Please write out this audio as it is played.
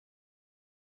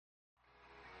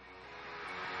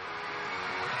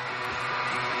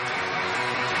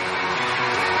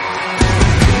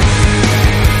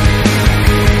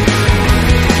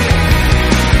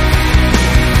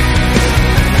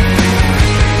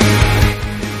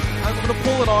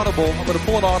audible. I'm going to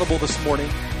pull an audible this morning.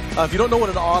 If you don't know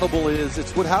what an audible is,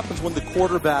 it's what happens when the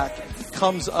quarterback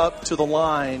comes up to the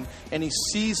line and he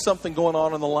sees something going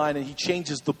on the line and he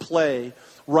changes the play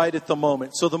right at the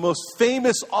moment. So the most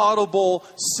famous audible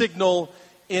signal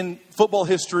in football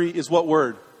history is what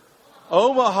word?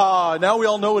 Omaha. Now we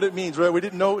all know what it means, right? We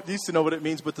used to know what it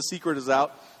means, but the secret is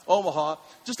out. Omaha.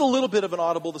 Just a little bit of an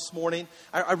audible this morning.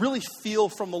 I really feel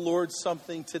from the Lord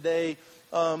something today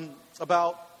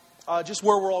about just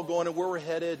where we're all going and where we're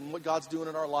headed and what God's doing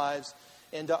in our lives.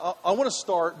 And I want to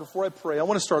start, before I pray, I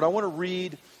want to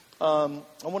read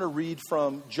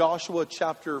from Joshua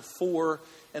chapter 4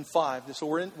 and 5. So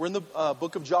we're in the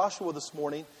book of Joshua this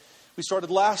morning. We started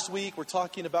last week. We're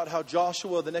talking about how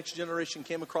Joshua, the next generation,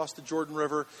 came across the Jordan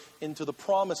River into the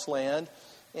Promised Land.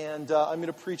 And I'm going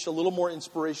to preach a little more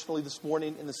inspirationally this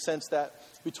morning in the sense that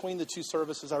between the two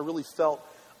services, I really felt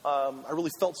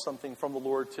something from the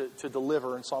Lord to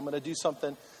deliver. And so I'm going to do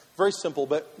something very simple.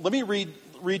 But let me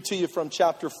read to you from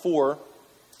chapter 4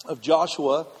 of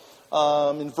Joshua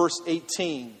in verse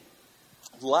 18.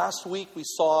 Last week we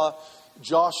saw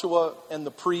Joshua and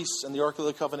the priests and the Ark of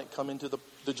the Covenant come into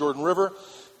the Jordan River.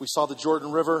 We saw the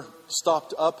Jordan River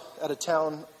stopped up at a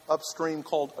town upstream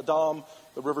called Adam.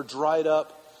 The river dried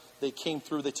up. They came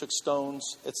through. They took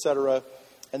stones, etc.,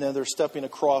 and then they're stepping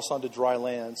across onto dry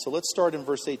land. So let's start in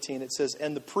verse 18. It says,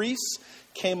 "And the priests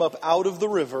came up out of the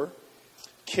river,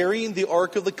 carrying the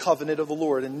Ark of the Covenant of the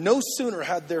Lord. And no sooner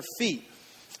had their feet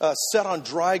set on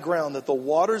dry ground that the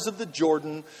waters of the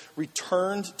Jordan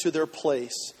returned to their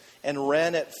place and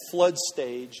ran at flood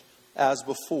stage as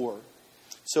before."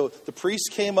 So the priests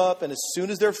came up, and as soon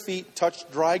as their feet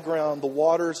touched dry ground, the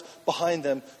waters behind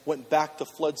them went back to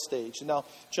flood stage. And now,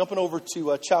 jumping over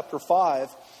to chapter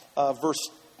 5, verse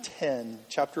 10.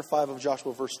 Chapter 5 of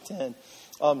Joshua, verse 10.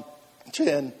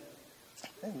 10.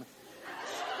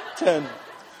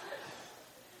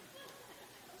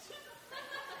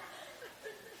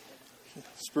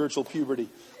 Spiritual puberty.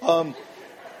 On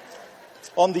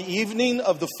the evening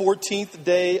of the 14th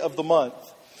day of the month,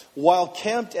 while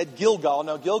camped at Gilgal.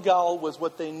 Now, Gilgal was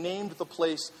what they named the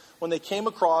place when they came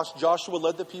across. Joshua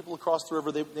led the people across the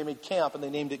river. They made camp, and they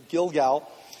named it Gilgal.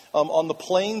 On the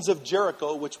plains of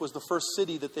Jericho, which was the first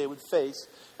city that they would face,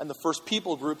 and the first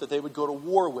people group that they would go to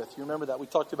war with. You remember that? We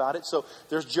talked about it. So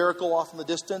there's Jericho off in the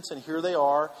distance, and here they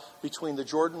are between the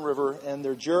Jordan River and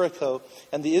their Jericho.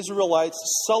 And the Israelites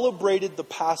celebrated the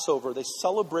Passover. They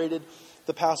celebrated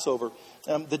the Passover.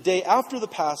 The day after the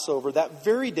Passover, that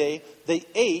very day, they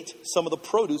ate some of the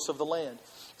produce of the land.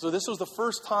 So this was the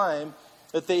first time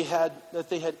that they had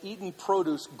eaten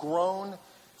produce grown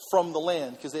from the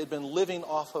land, because they had been living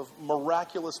off of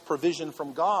miraculous provision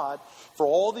from God for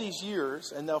all these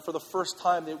years. And now for the first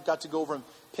time, they got to go over and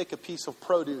pick a piece of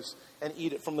produce and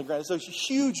eat it from the ground. So it's a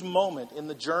huge moment in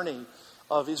the journey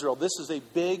of Israel. This is a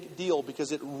big deal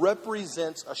because it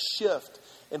represents a shift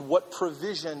in what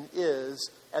provision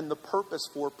is and the purpose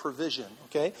for provision.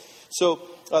 Okay? So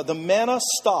the manna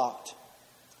stopped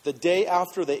the day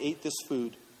after they ate this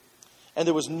food. And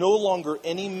there was no longer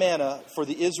any manna for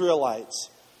the Israelites.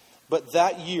 But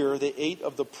that year they ate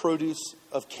of the produce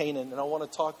of Canaan. And I want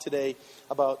to talk today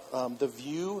about the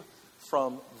view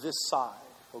from this side.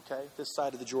 Okay? This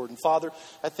side of the Jordan. Father,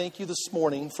 I thank you this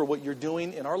morning for what you're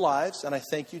doing in our lives. And I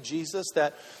thank you, Jesus,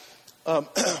 that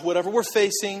whatever we're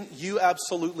facing, you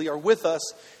absolutely are with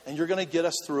us, and you're going to get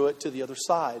us through it to the other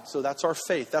side. So that's our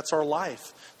faith. That's our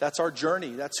life. That's our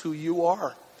journey. That's who you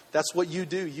are. That's what you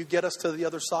do. You get us to the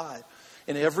other side.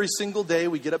 And every single day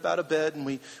we get up out of bed and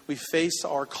we face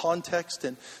our context,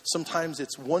 and sometimes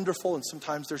it's wonderful and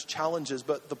sometimes there's challenges.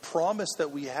 But the promise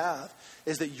that we have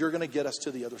is that you're going to get us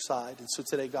to the other side. And so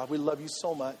today, God, we love you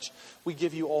so much. We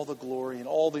give you all the glory and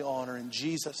all the honor in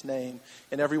Jesus' name.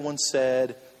 And everyone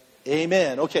said,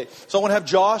 amen. Okay, so I want to have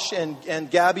Josh and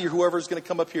Gabby or whoever is going to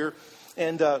come up here.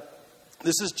 And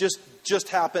this is just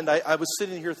happened. I was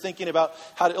sitting here thinking about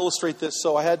how to illustrate this.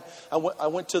 So I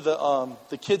went to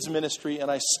the kids ministry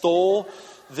and I stole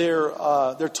their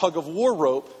tug of war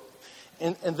rope.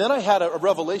 And then I had a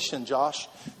revelation, Josh.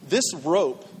 This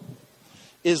rope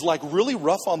is like really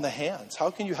rough on the hands.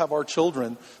 How can you have our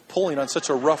children pulling on such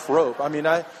a rough rope? I mean,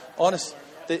 honestly,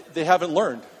 they haven't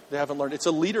learned. They haven't learned. It's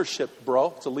a leadership,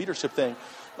 bro. It's a leadership thing.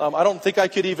 I don't think I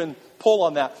could even pull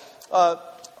on that.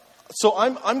 So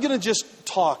I'm going to just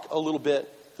talk a little bit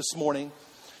this morning.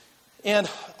 And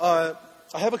I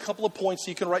have a couple of points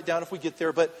so you can write down if we get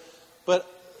there. But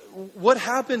what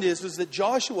happened is that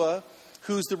Joshua,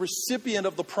 who's the recipient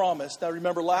of the promise, now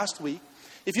remember last week,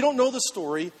 If you don't know the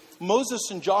story,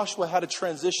 Moses and Joshua had a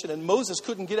transition, and Moses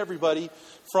couldn't get everybody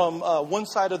from one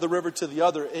side of the river to the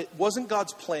other. It wasn't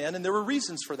God's plan, and there were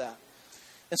reasons for that.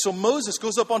 And so Moses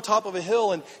goes up on top of a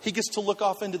hill, and he gets to look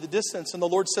off into the distance, and the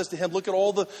Lord says to him, look at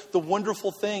all the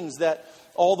wonderful things that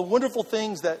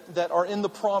are in the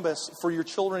promise for your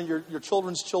children, your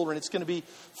children's children. It's going to be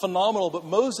phenomenal. But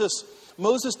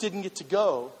Moses didn't get to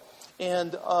go,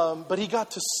 and but he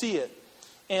got to see it.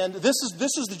 And this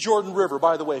is the Jordan River,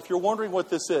 by the way. If you're wondering what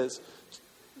this is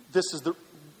the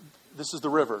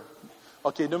river.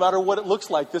 Okay, no matter what it looks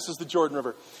like, this is the Jordan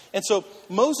River. And so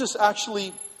Moses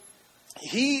actually,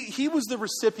 he was the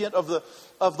recipient of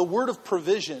the word of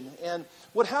provision. And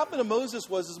what happened to Moses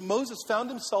was Moses found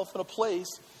himself in a place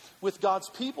with God's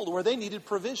people where they needed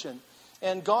provision.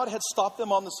 And God had stopped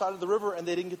them on the side of the river, and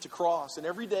they didn't get to cross. And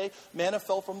every day, manna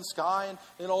fell from the sky,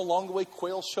 and along the way,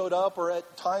 quail showed up. Or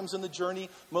at times in the journey,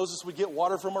 Moses would get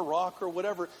water from a rock or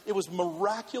whatever. It was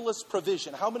miraculous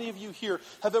provision. How many of you here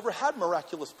have ever had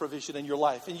miraculous provision in your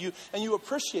life? And you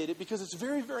appreciate it because it's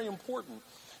very, very important.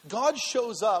 God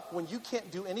shows up when you can't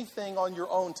do anything on your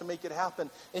own to make it happen,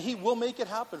 and He will make it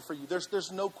happen for you.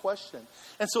 There's no question.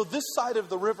 And so this side of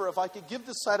the river, if I could give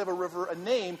this side of a river a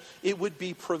name, it would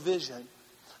be provision.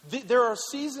 There are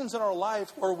seasons in our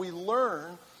life where we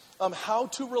learn how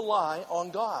to rely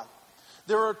on God.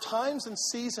 There are times and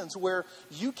seasons where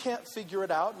you can't figure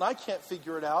it out, and I can't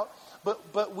figure it out,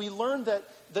 but we learn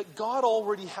that God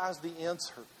already has the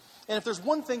answer. And if there's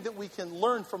one thing that we can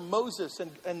learn from Moses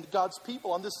and God's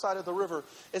people on this side of the river,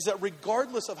 is that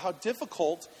regardless of how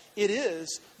difficult it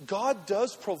is, God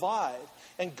does provide.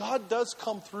 And God does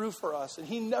come through for us. And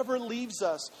He never leaves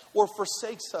us or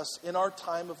forsakes us in our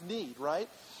time of need, right?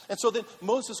 And so then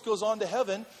Moses goes on to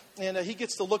heaven, and he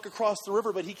gets to look across the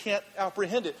river, but he can't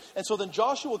apprehend it. And so then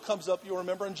Joshua comes up, you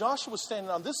remember, and Joshua's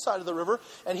standing on this side of the river,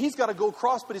 and he's got to go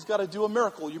across, but he's got to do a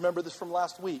miracle. You remember this from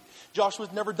last week.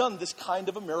 Joshua's never done this kind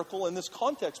of a miracle in this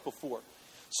context before.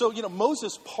 So,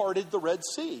 Moses parted the Red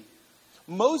Sea.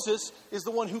 Moses is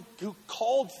the one who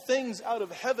called things out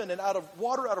of heaven and out of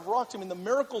water, out of rocks. I mean, the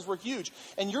miracles were huge.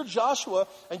 And you're Joshua,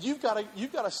 and you've got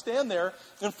to stand there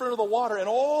in front of the water, and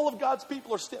all of God's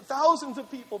people are thousands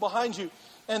of people behind you,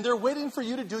 and they're waiting for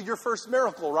you to do your first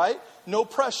miracle, right? No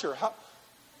pressure.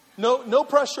 No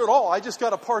pressure at all. I just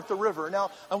got to part the river. Now,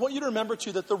 I want you to remember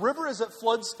too that the river is at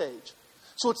flood stage.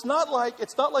 So it's not like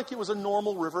it was a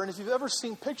normal river. And if you've ever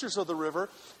seen pictures of the river,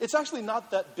 it's actually not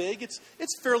that big. It's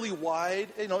fairly wide,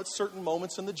 at certain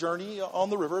moments in the journey on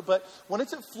the river. But when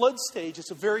it's at flood stage, it's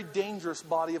a very dangerous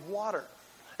body of water.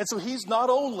 And so he's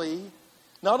not only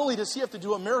does he have to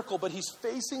do a miracle, but he's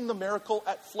facing the miracle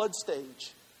at flood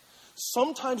stage.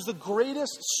 Sometimes the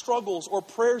greatest struggles or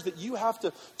prayers that you have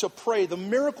to pray, the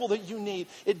miracle that you need,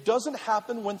 it doesn't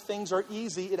happen when things are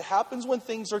easy. It happens when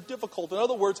things are difficult. In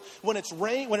other words, when it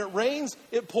rains,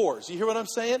 it pours. You hear what I'm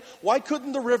saying? Why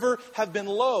couldn't the river have been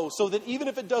low so that even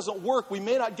if it doesn't work, we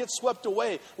may not get swept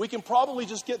away? We can probably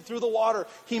just get through the water.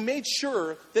 He made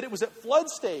sure that it was at flood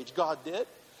stage, God did,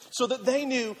 so that they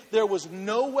knew there was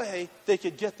no way they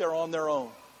could get there on their own.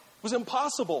 It was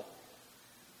impossible.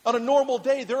 On a normal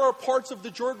day, there are parts of the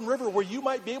Jordan River where you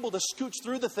might be able to scooch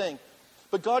through the thing.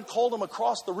 But God called them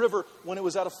across the river when it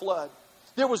was at a flood.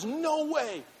 There was no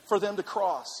way for them to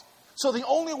cross. So the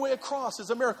only way across is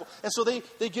a miracle. And so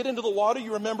they get into the water,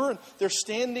 you remember, and they're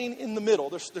standing in the middle.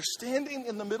 They're standing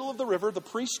in the middle of the river. The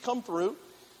priests come through.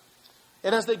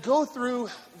 And as they go through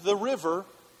the river,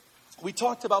 we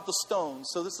talked about the stones.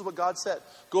 So this is what God said.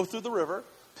 Go through the river,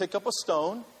 pick up a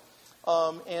stone.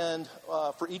 And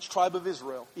for each tribe of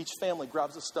Israel, each family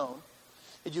grabs a stone.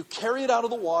 And you carry it out of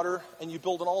the water, and you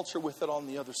build an altar with it on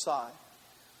the other side.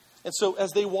 And so as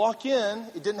they walk in,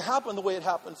 it didn't happen the way it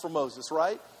happened for Moses,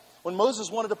 right? When Moses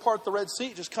wanted to part the Red Sea,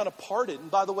 it just kind of parted. And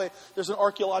by the way, there's an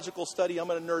archaeological study. I'm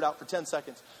going to nerd out for 10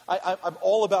 seconds. I'm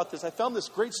all about this. I found this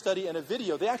great study in a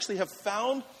video. They actually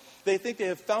they think they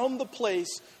have found the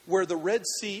place where the Red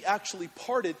Sea actually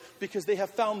parted because they have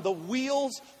found the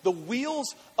wheels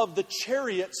of the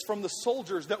chariots from the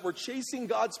soldiers that were chasing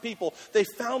God's people. They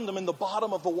found them in the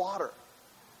bottom of the water.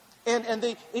 And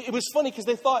it was funny because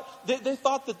they thought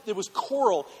that it was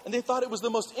coral, and they thought it was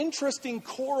the most interesting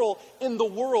coral in the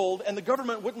world, and the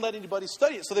government wouldn't let anybody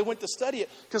study it. So they went to study it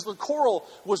because the coral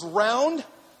was round,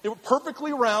 they were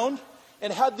perfectly round,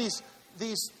 and had these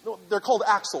they're called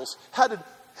axles, had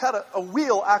a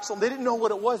wheel axle, and they didn't know what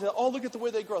it was. They, look at the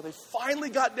way they grow. They finally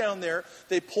got down there.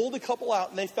 They pulled a couple out,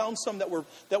 and they found some that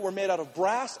were made out of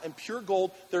brass and pure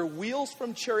gold. They're wheels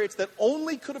from chariots that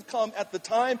only could have come at the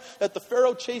time that the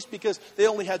Pharaoh chased, because they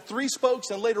only had 3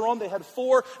 spokes, and later on they had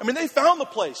 4. I mean, they found the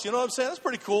place. You know what I'm saying? That's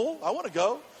pretty cool. I want to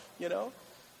go,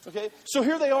 Okay, so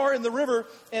here they are in the river,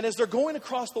 and as they're going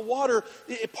across the water,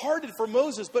 it parted for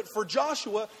Moses, but for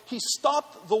Joshua, he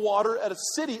stopped the water at a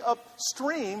city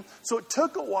upstream, so it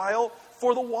took a while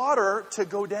for the water to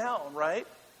go down, right?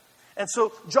 And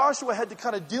so Joshua had to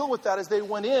kind of deal with that as they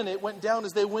went in. It went down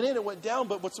as they went in, it went down,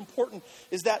 but what's important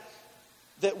is that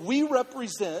we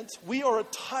are a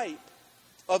type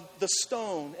of the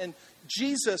stone, and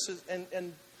Jesus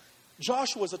and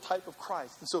Joshua is a type of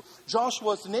Christ. And so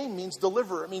Joshua's name means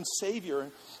deliverer. It means savior.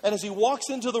 And as he walks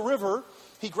into the river,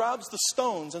 he grabs the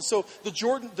stones. And so the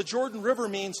Jordan River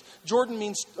means, Jor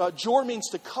means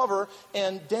to cover,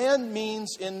 and Dan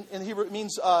means in Hebrew,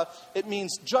 it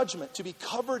means judgment, to be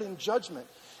covered in judgment.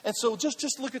 And so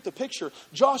just look at the picture.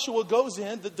 Joshua goes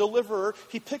in, the deliverer,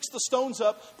 he picks the stones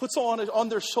up, puts on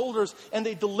their shoulders, and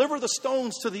they deliver the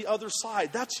stones to the other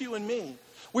side. That's you and me.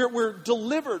 We're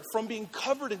delivered from being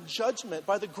covered in judgment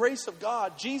by the grace of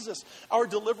God, Jesus, our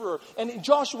deliverer. And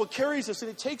Joshua carries us and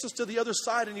he takes us to the other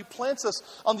side and he plants us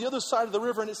on the other side of the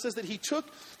river. And it says that he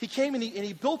came and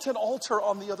he built an altar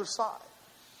on the other side.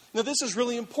 Now this is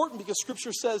really important because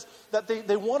Scripture says that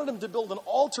they wanted him to build an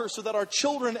altar so that our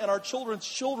children and our children's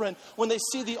children, when they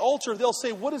see the altar, they'll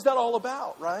say, what is that all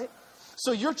about, right?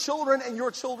 So your children and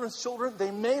your children's children,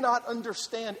 they may not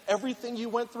understand everything you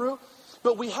went through,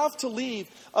 but we have to leave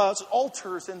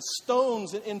altars and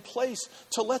stones in place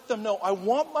to let them know. I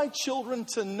want my children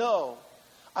to know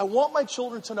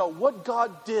what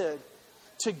God did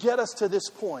to get us to this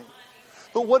point.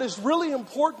 But what is really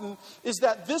important is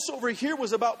that this over here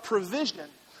was about provision.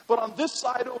 But on this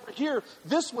side over here,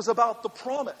 this was about the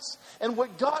promise. And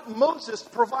what got Moses,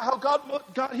 how God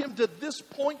got him to this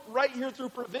point right here through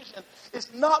provision,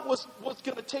 is not what's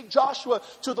going to take Joshua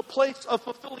to the place of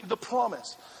fulfilling the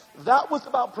promise. That was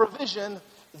about provision.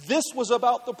 This was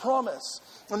about the promise.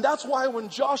 And that's why when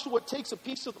Joshua takes a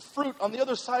piece of the fruit on the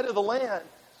other side of the land,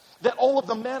 that all of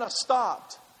the manna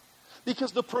stopped.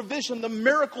 Because the provision, the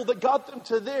miracle that got them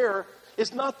to there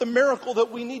is not the miracle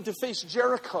that we need to face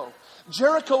Jericho.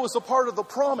 Jericho is a part of the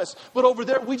promise. But over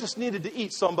there, we just needed to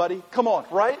eat, somebody. Come on,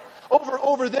 right?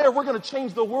 Over there, we're going to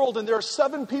change the world. And there are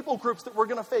 7 people groups that we're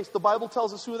going to face. The Bible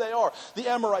tells us who they are. The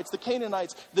Amorites, the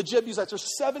Canaanites, the Jebusites.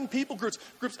 There's 7 people groups.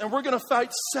 And we're going to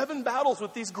fight 7 battles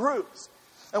with these groups.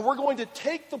 And we're going to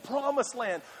take the promised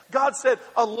land. God said,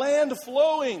 a land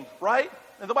flowing, right?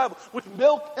 In the Bible, with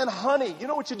milk and honey. You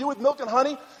know what you do with milk and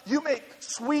honey? You make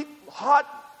sweet, hot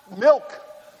milk.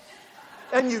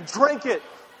 And you drink it.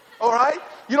 All right?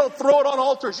 You don't throw it on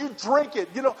altars. You drink it.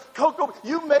 You know, cocoa.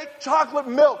 You make chocolate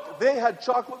milk. They had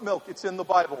chocolate milk. It's in the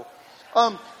Bible.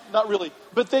 Not really.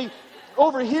 But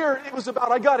over here, it was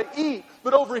about, I got to eat.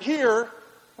 But over here,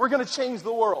 we're going to change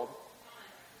the world.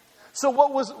 So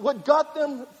what got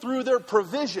them through their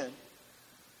provision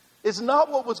is not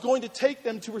what was going to take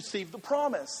them to receive the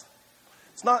promise.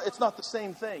 It's not the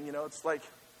same thing, you know. It's like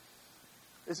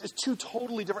it's 2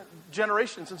 totally different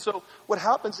generations. And so what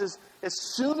happens is as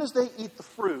soon as they eat the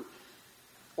fruit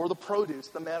or the produce,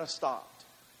 the manna stopped.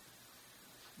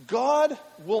 God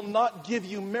will not give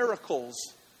you miracles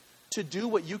to do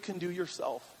what you can do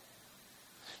yourself.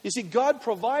 You see, God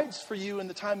provides for you in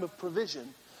the time of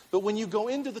provision. But when you go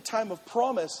into the time of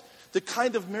promise, the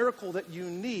kind of miracle that you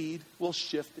need will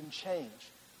shift and change.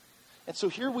 And so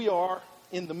here we are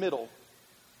in the middle.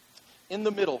 In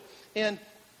the middle. And,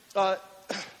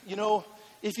 you know,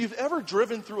 if you've ever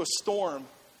driven through a storm,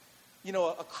 you know,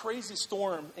 a crazy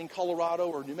storm in Colorado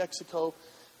or New Mexico,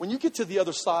 when you get to the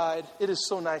other side, it is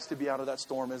so nice to be out of that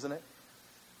storm, isn't it?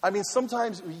 I mean,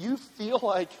 sometimes you feel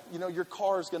like, you know, your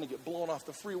car is going to get blown off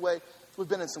the freeway. We've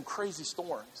been in some crazy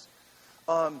storms.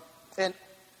 And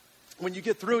when you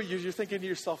get through it, you're thinking to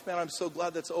yourself, man, I'm so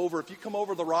glad that's over. If you come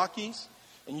over the Rockies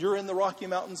and you're in the Rocky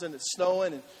Mountains and it's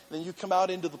snowing and then you come out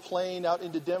into the plain, out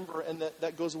into Denver, and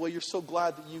that goes away, you're so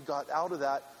glad that you got out of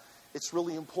that. It's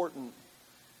really important.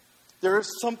 There is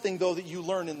something, though, that you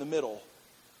learn in the middle.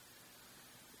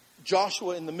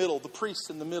 Joshua in the middle, the priests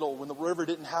in the middle, when the river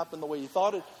didn't happen the way you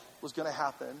thought it was going to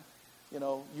happen, you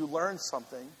know, you learned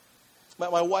something.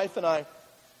 My wife and I,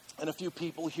 and a few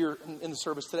people here in the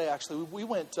service today, actually, we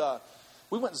went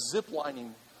zip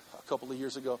lining a couple of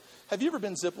years ago. Have you ever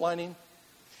been zip lining?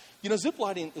 You know, zip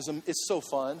lining is so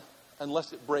fun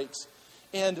unless it breaks.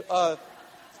 And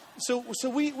so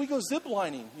we go zip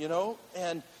lining, you know.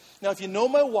 And now, if you know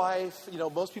my wife, you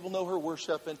know, most people know her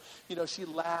worship, and you know she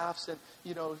laughs, and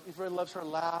you know if everybody loves her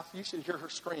laugh, you should hear her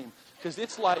scream, because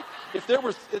it's like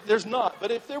there's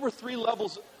 3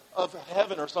 levels of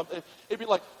heaven or something, it'd be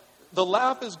like. The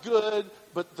laugh is good,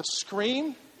 but the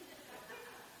scream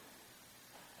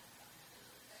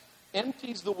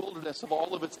empties the wilderness of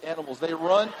all of its animals. They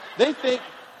run. They think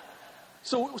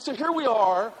So here we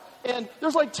are, and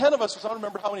there's like 10 of us, I don't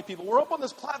remember how many people. We're up on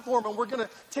this platform, and we're going to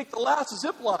take the last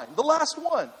zip line, the last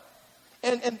one.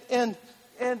 And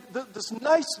this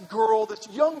nice girl, this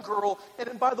young girl,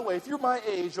 and by the way, if you're my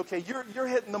age, okay, you're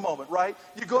hitting the moment, right?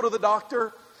 You go to the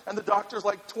doctor, and the doctor's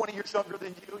like 20 years younger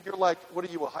than you. You're like, what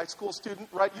are you, a high school student,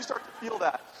 right? You start to feel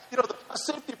that. You know, a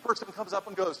safety person comes up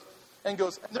and goes, and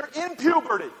they're in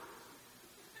puberty.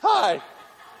 Hi.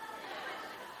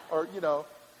 Or, you know,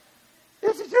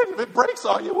 if it breaks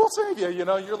on you, we'll save you. You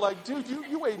know, you're like, dude,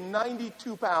 you weigh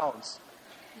 92 pounds.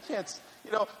 You can't,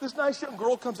 you know, this nice young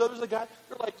girl comes up, there's a guy,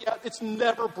 they're like, yeah, it's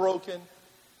never broken.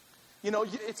 You know,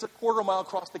 it's a quarter mile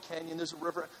across the canyon, there's a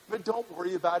river, but don't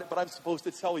worry about it, but I'm supposed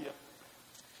to tell you.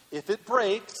 If it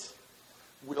breaks,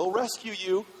 we'll rescue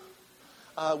you.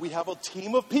 We have a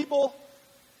team of people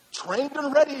trained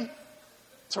and ready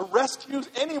to rescue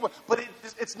anyone. But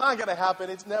it's not going to happen.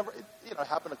 It's never, it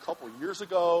happened a couple of years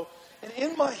ago. And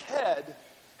in my head,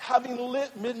 having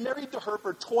been married to her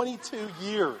for 22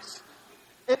 years,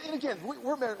 and again,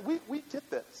 we're married, we get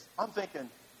this. I'm thinking,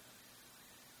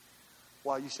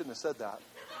 wow, you shouldn't have said that.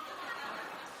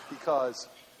 Because,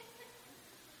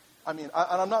 I mean,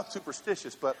 and I'm not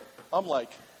superstitious, but I'm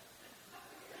like,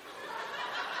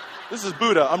 this is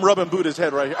Buddha. I'm rubbing Buddha's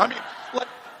head right here. I mean, like,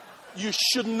 you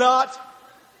should not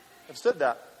have said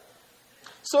that.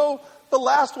 So the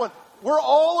last one, we're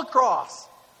all across,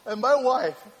 and my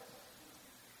wife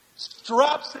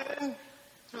straps in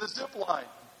to the zip line,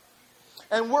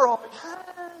 and we're all like,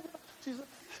 hey. She's like,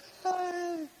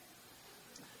 hey.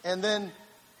 And then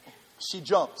she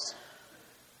jumps.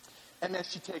 And then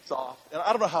she takes off. And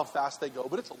I don't know how fast they go,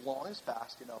 but it's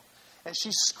fast, you know. And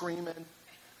she's screaming,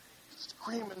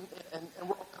 and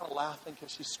we're all kind of laughing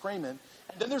because she's screaming.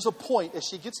 And then there's a point, as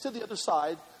she gets to the other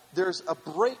side, there's a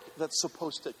brake that's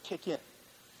supposed to kick in.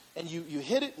 And you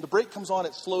hit it, and the brake comes on,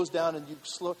 it slows down, and you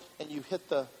hit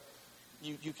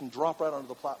you can drop right onto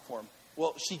the platform.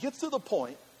 Well, she gets to the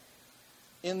point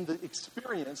in the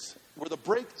experience where the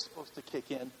brake is supposed to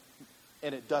kick in,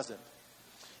 and it doesn't.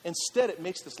 Instead, it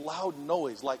makes this loud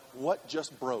noise like, what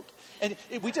just broke? And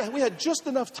we had just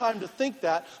enough time to think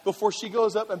that before she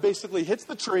goes up and basically hits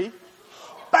the tree.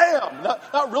 Bam!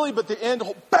 Not really, but the end,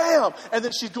 bam! And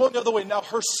then she's going the other way. Now,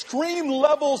 her scream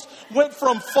levels went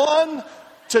from fun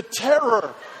to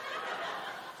terror.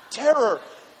 Terror.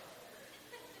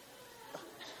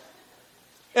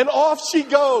 And off she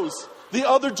goes the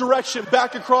other direction,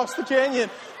 back across the canyon.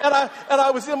 And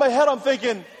I was in my head, I'm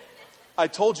thinking, I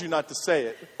told you not to say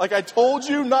it. Like, I told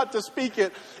you not to speak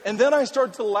it. And then I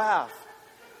started to laugh.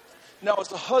 Now,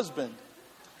 as a husband,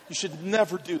 you should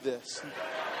never do this.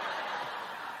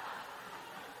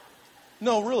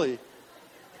 No, really.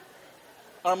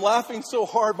 I'm laughing so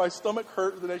hard, my stomach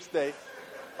hurt the next day.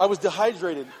 I was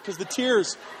dehydrated because the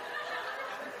tears,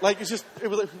 like, it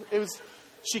was,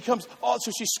 she comes,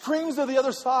 so she screams to the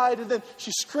other side, and then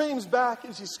she screams back,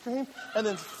 and she screams, and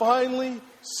then finally,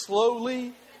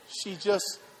 slowly, she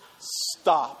just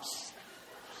stops.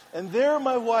 And there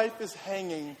my wife is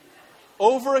hanging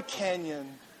over a canyon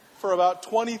for about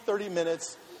 20, 30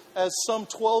 minutes as some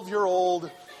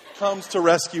 12-year-old comes to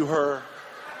rescue her.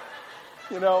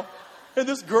 You know? And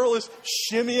this girl is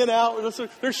shimmying out.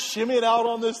 They're shimmying out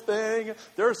on this thing.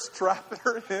 They're strapping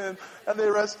her in, and they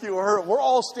rescue her. We're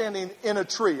all standing in a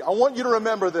tree. I want you to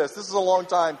remember this. This is a long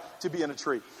time to be in a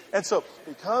tree. And so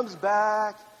he comes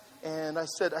back, and I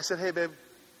said, hey, babe,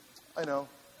 I know.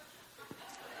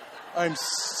 I'm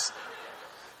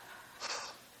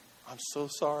so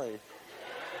sorry.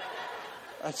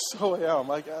 I so am.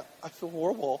 I feel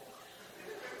horrible.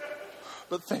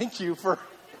 But thank you for...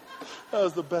 That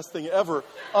was the best thing ever.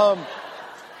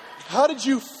 How did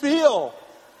you feel?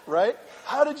 Right?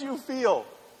 How did you feel?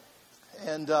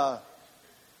 And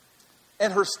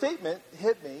her statement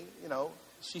hit me. You know,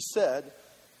 she said,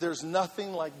 "There's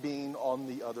nothing like being on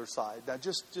the other side." Now,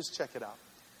 just check it out.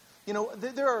 You know,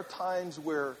 there are times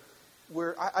where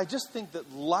I just think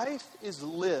that life is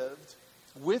lived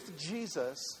with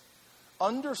Jesus,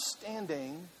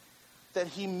 understanding that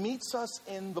He meets us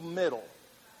in the middle.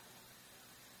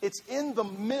 It's in the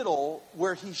middle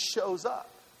where He shows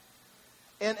up.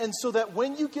 And so that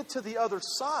when you get to the other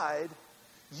side,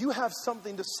 you have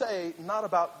something to say, not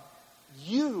about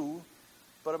you,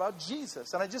 but about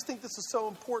Jesus. And I just think this is so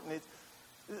important.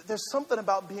 There's something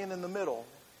about being in the middle.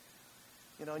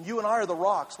 You know, and you and I are the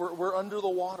rocks. We're under the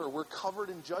water. We're covered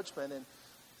in judgment.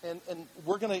 And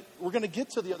we're gonna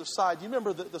get to the other side. You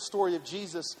remember the story of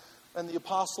Jesus and the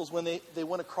apostles when they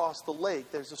went across the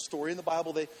lake. There's a story in the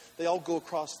Bible. They all go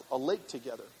across a lake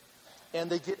together. And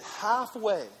they get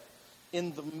halfway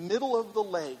in the middle of the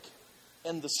lake,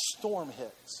 and the storm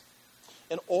hits.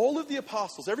 And all of the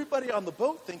apostles, everybody on the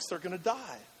boat thinks they're going to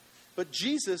die. But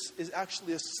Jesus is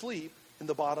actually asleep in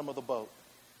the bottom of the boat.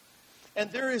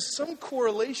 And there is some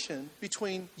correlation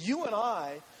between you and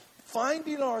I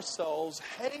finding ourselves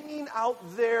hanging out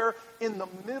there in the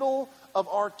middle of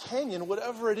our canyon,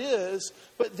 whatever it is,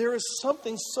 but there is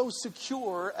something so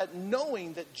secure at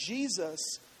knowing that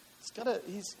Jesus is going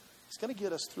to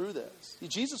get us through this.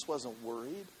 Jesus wasn't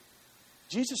worried.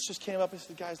 Jesus just came up and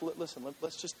said, guys, listen,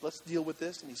 let's deal with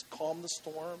this. And he's calmed the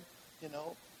storm, you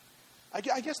know. I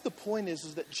guess the point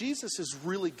is that Jesus is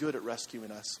really good at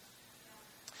rescuing us.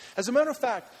 As a matter of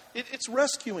fact, it's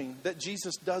rescuing that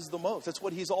Jesus does the most. That's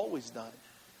what he's always done.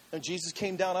 And Jesus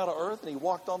came down out of earth and he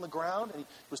walked on the ground and he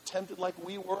was tempted like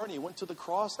we were and he went to the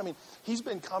cross. I mean, he's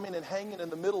been coming and hanging in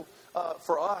the middle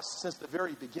for us since the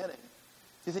very beginning.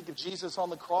 You think of Jesus on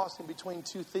the cross in between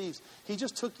two thieves. He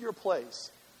just took your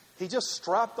place. He just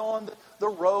strapped on the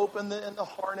rope and the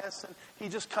harness, and he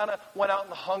just kind of went out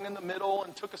and hung in the middle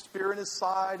and took a spear in his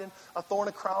side and a thorn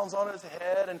of crowns on his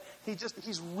head. And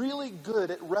he's really good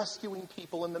at rescuing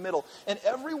people in the middle. And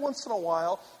every once in a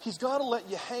while, he's got to let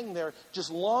you hang there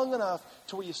just long enough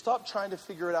to where you stop trying to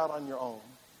figure it out on your own.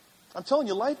 I'm telling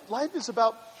you, life is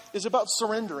about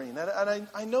surrendering. And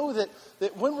I know that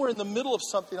when we're in the middle of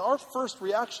something, our first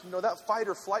reaction, that fight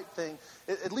or flight thing,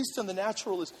 at least in the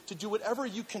natural, is to do whatever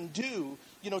you can do,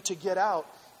 to get out.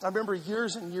 I remember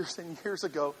years and years and years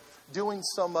ago doing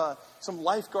some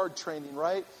lifeguard training,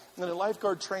 right? And in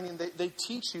lifeguard training, they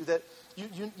teach you that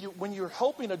you when you're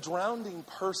helping a drowning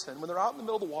person, when they're out in the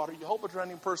middle of the water, you help a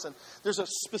drowning person, there's a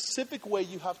specific way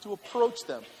you have to approach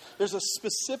them. There's a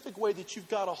specific way that you've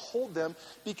got to hold them,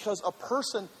 because a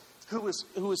person who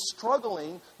is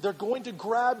struggling, they're going to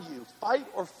grab you, fight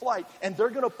or flight, and they're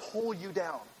going to pull you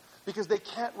down because they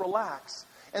can't relax.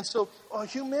 And so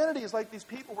humanity is like these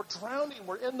people. We're drowning,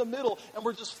 we're in the middle, and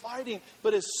we're just fighting.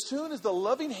 But as soon as the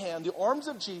loving hand, the arms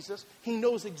of Jesus, he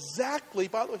knows exactly,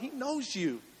 by the way, he knows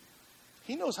you.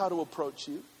 He knows how to approach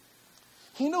you.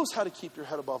 He knows how to keep your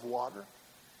head above water.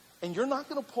 And you're not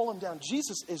going to pull him down.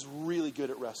 Jesus is really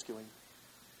good at rescuing.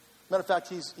 Matter of fact,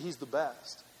 he's the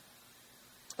best.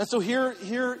 And so here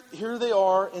they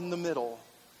are in the middle.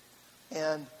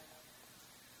 And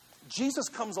Jesus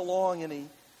comes along and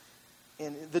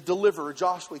the deliverer,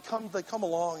 Joshua, they come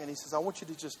along and he says, I want you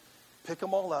to just pick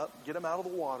them all up, get them out of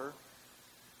the water,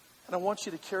 and I want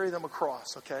you to carry them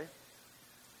across, okay?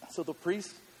 So the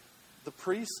priests,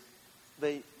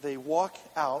 they walk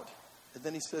out, and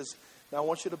then he says, now I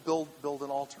want you to build an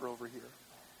altar over here.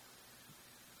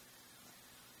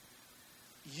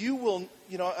 You will,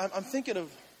 I'm thinking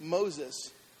of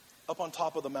Moses up on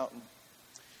top of the mountain.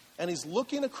 And he's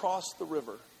looking across the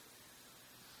river.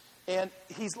 And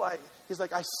he's like,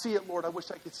 I see it, Lord. I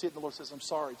wish I could see it. And the Lord says, I'm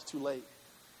sorry, it's too late.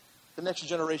 The next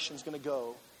generation is going to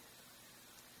go.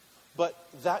 But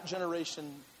that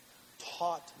generation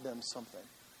taught them something.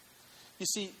 You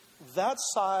see, that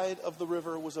side of the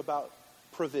river was about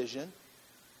provision.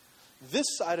 This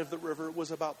side of the river was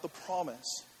about the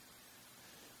promise.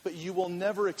 But you will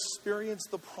never experience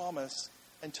the promise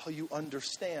until you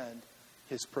understand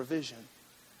his provision.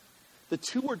 The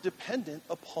two are dependent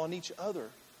upon each other.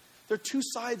 They're two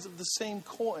sides of the same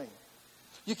coin.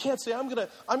 You can't say, I'm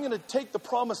gonna take the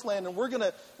promised land and we're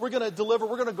gonna deliver,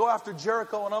 we're gonna go after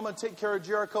Jericho and I'm gonna take care of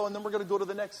Jericho and then we're gonna go to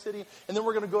the next city and then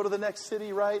we're gonna go to the next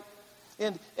city, right?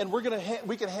 And we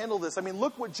can handle this. I mean,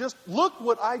 look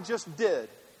what I just did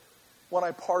when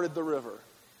I parted the river.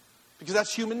 Because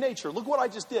that's human nature. Look what I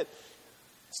just did.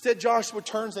 Instead, Joshua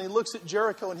turns and he looks at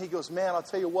Jericho and he goes, man, I'll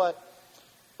tell you what,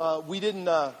 we didn't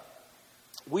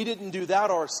do that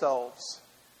ourselves.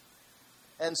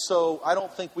 And so I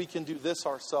don't think we can do this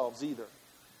ourselves either.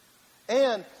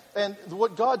 And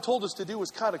what God told us to do was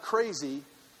kind of crazy.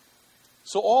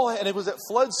 And it was at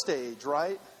flood stage,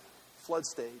 right? Flood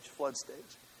stage.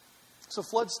 So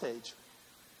flood stage.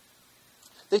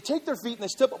 They take their feet and they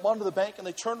step up onto the bank and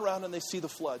they turn around and they see the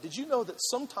flood. Did you know that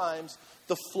sometimes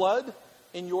the flood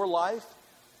in your life,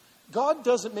 God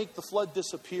doesn't make the flood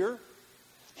disappear.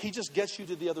 He just gets you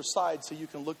to the other side so you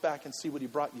can look back and see what he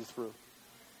brought you through.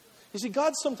 You see,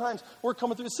 God sometimes, we're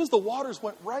coming through. It says the waters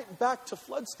went right back to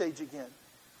flood stage again.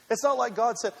 It's not like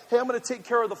God said, hey, I'm going to take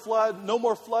care of the flood. No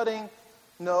more flooding.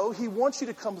 No, he wants you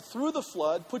to come through the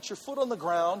flood, put your foot on the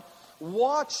ground,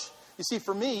 watch. You see,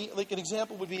 for me, like an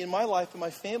example would be in my life and my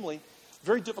family,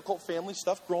 very difficult family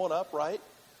stuff growing up, right?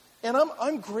 And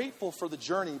I'm grateful for the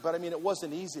journey, but I mean, it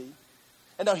wasn't easy.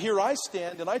 And now here I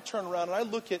stand and I turn around and I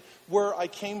look at where I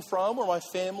came from, where my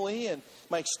family and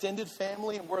my extended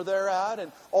family and where they're at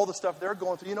and all the stuff they're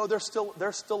going through. There's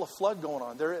still a flood going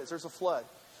on. There's a flood.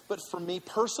 But for me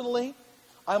personally,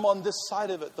 I'm on this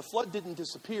side of it. The flood didn't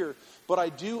disappear, but I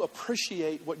do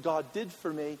appreciate what God did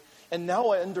for me, and now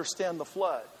I understand the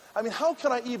flood. I mean, how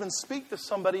can I even speak to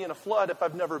somebody in a flood if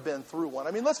I've never been through one?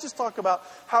 I mean, let's just talk about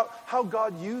how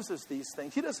God uses these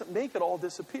things. He doesn't make it all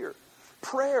disappear.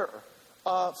 Prayer,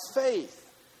 faith,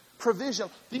 provision,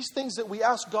 these things that we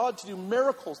ask God to do,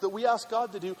 miracles that we ask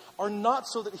God to do, are not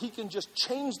so that He can just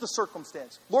change the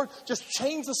circumstance. Lord, just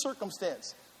change the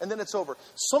circumstance, and then it's over.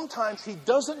 Sometimes He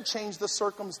doesn't change the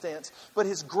circumstance, but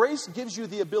His grace gives you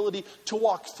the ability to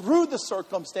walk through the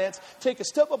circumstance, take a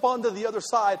step up onto the other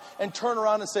side, and turn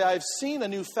around and say, I've seen a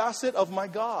new facet of my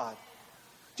God.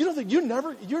 Do you know that you're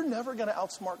never going to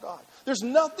outsmart God? There's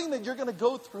nothing that you're going to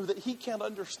go through that He can't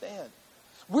understand.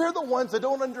 We're the ones that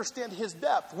don't understand His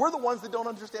depth. We're the ones that don't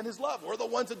understand His love. We're the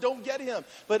ones that don't get Him.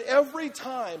 But every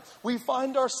time we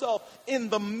find ourselves in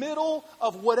the middle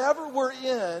of whatever we're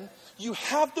in, you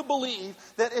have to believe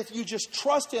that if you just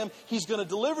trust Him, He's going to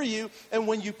deliver you. And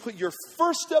when you put your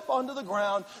first step onto the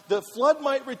ground, the flood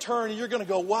might return and you're going to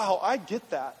go, wow, I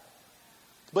get that.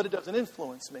 But it doesn't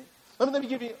influence me. Let me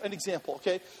give you an example,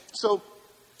 okay? So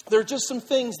there are just some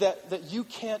things that you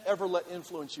can't ever let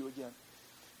influence you again.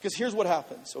 Because here's what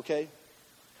happens, okay?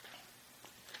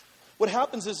 What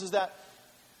happens is that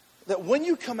when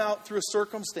you come out through a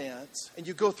circumstance and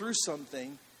you go through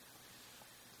something,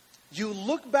 you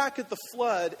look back at the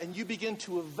flood and you begin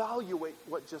to evaluate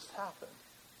what just happened.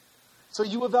 So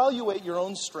you evaluate your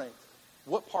own strength.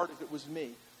 What part of it was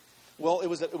me? Well, it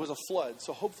was a flood,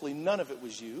 so hopefully none of it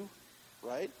was you,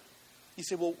 right? You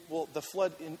say, well, the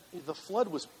flood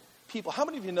was people. How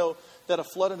many of you know that a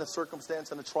flood and a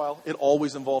circumstance and a trial, it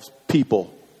always involves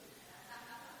people?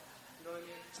 You know what I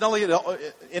mean? It's not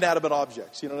like inanimate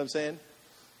objects. You know what I'm saying?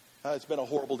 It's been a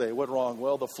horrible day. What's wrong?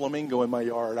 Well, the flamingo in my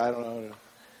yard. I don't know.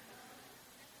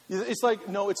 It's like,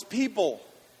 no, it's people.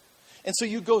 And so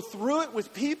you go through it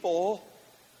with people,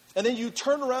 and then you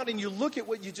turn around and you look at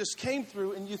what you just came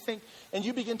through, and you think, and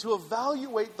you begin to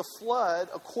evaluate the flood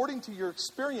according to your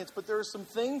experience. But there are some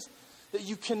things that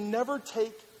you can never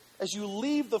take. As you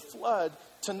leave the flood,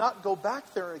 to not go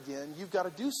back there again, you've got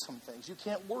to do some things. You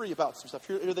can't worry about some stuff.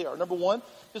 Here they are. Number one,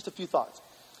 just a few thoughts.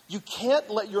 You can't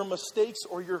let your mistakes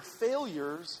or your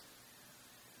failures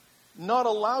not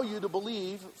allow you to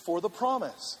believe for the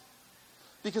promise.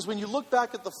 Because when you look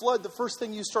back at the flood, the first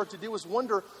thing you start to do is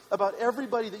wonder about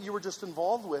everybody that you were just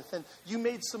involved with. And you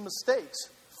made some mistakes.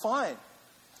 Fine.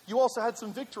 You also had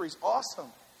some victories.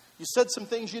 Awesome. You said some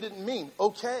things you didn't mean.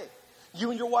 Okay. You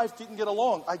and your wife didn't get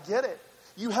along. I get it.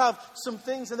 You have some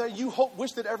things in there you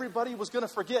wish that everybody was going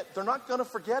to forget. They're not going to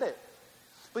forget it.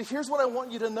 But here's what I want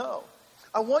you to know.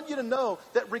 I want you to know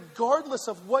that regardless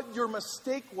of what your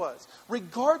mistake was,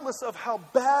 regardless of how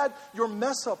bad your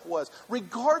mess up was,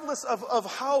 regardless of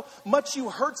how much you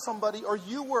hurt somebody or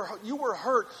you were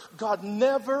hurt, God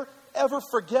never ever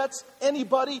forgets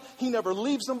anybody. He never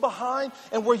leaves them behind.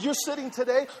 And where you're sitting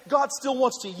today, God still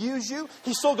wants to use you.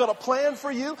 He's still got a plan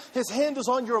for you. His hand is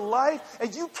on your life.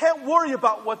 And you can't worry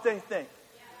about what they think.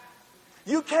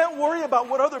 You can't worry about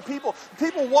what other people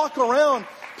walk around.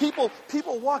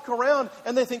 People walk around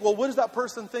and they think, well, what does that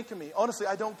person think of me? Honestly,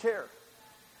 I don't care.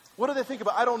 What do they think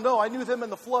about? I don't know. I knew them in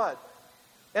the flood.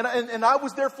 And I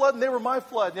was their flood and they were my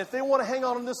flood. And if they want to hang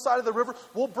out on this side of the river,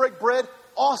 we'll break bread.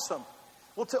 Awesome.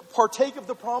 We'll partake of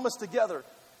the promise together.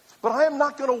 But I am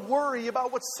not going to worry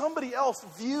about what somebody else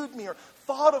viewed me or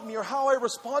thought of me or how I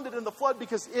responded in the flood.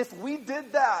 Because if we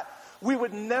did that, we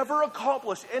would never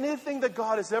accomplish anything that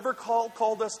God has ever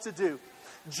called us to do.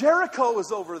 Jericho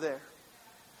is over there.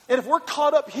 And if we're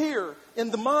caught up here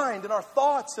in the mind and our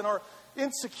thoughts and our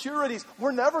insecurities,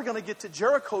 we're never going to get to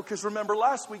Jericho. Because remember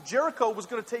last week, Jericho was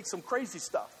going to take some crazy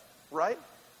stuff, right?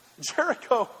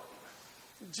 Jericho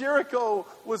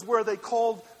was where they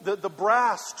called the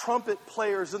brass trumpet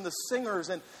players and the singers.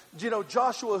 And,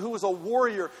 Joshua, who was a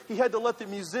warrior, he had to let the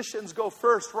musicians go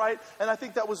first, right? And I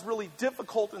think that was really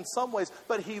difficult in some ways.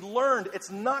 But he learned it's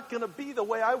not going to be the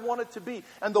way I want it to be.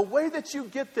 And the way that you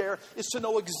get there is to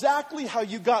know exactly how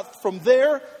you got from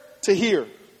there to here.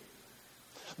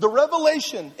 The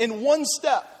revelation in one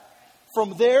step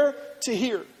from there to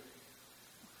here.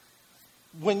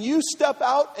 When you step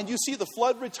out and you see the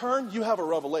flood return, you have a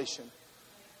revelation.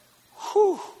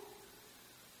 Whew.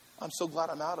 I'm so glad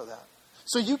I'm out of that.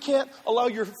 So you can't allow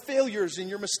your failures and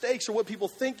your mistakes or what people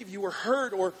think of you or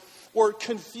hurt or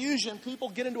confusion. People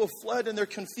get into a flood and they're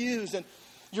confused, and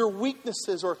your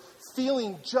weaknesses or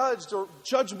feeling judged or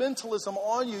judgmentalism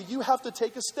on you. You have to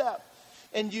take a step.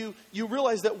 And you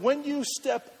realize that when you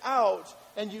step out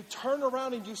and you turn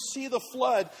around and you see the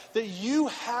flood, that you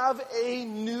have a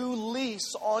new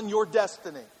lease on your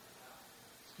destiny.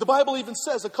 The Bible even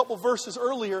says a couple verses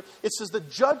earlier, it says the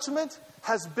judgment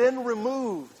has been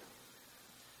removed.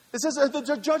 It says that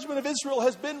the judgment of Israel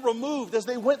has been removed as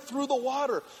they went through the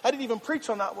water. I didn't even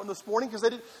preach on that one this morning because I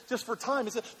did just for time.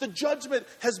 It said the judgment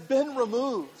has been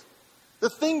removed. The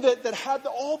thing that had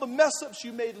all the mess ups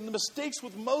you made and the mistakes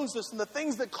with Moses and the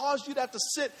things that caused you to have to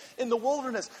sit in the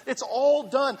wilderness, it's all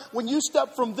done. When you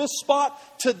step from this spot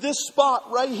to this spot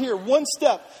right here, one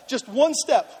step, just one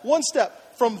step,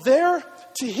 from there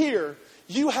to here,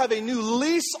 you have a new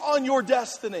lease on your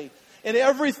destiny, and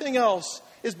everything else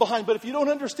is behind. But if you don't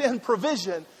understand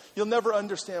provision, you'll never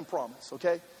understand promise,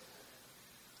 okay?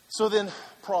 So then,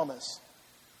 promise.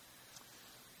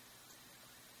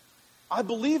 I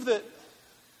believe that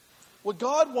what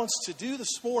God wants to do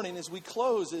this morning as we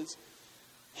close is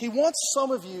He wants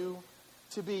some of you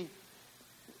to be,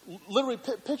 literally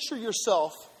picture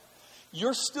yourself,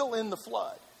 you're still in the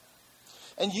flood.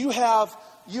 And you have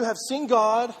seen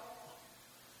God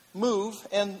move,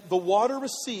 and the water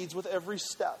recedes with every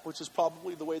step, which is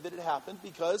probably the way that it happened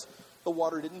because the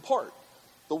water didn't part.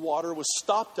 The water was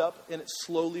stopped up and it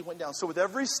slowly went down. So with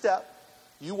every step,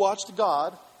 you watched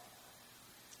God,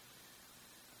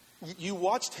 you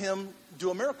watched Him do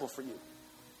a miracle for you.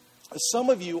 Some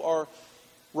of you are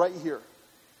right here.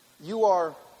 You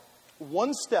are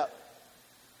one step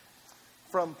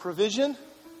from provision,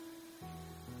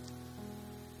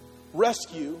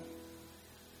 rescue,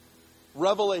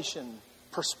 revelation,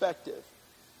 perspective.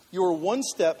 You are one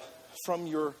step from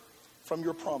your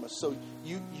promise. So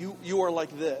you are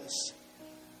like this.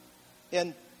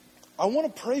 And I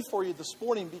want to pray for you this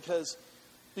morning because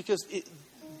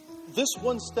this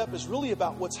one step is really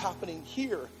about what's happening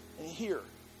here and here.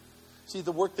 See,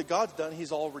 the work that God's done,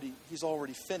 He's already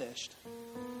finished.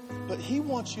 But He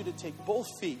wants you to take both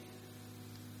feet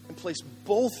and place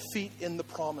both feet in the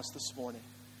promise this morning.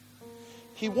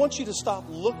 He wants you to stop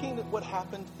looking at what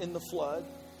happened in the flood,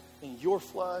 and your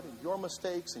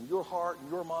mistakes, and your heart,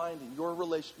 and your mind, and your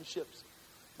relationships,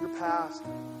 your past.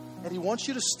 And He wants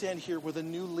you to stand here with a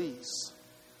new lease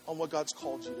on what God's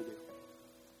called you to do.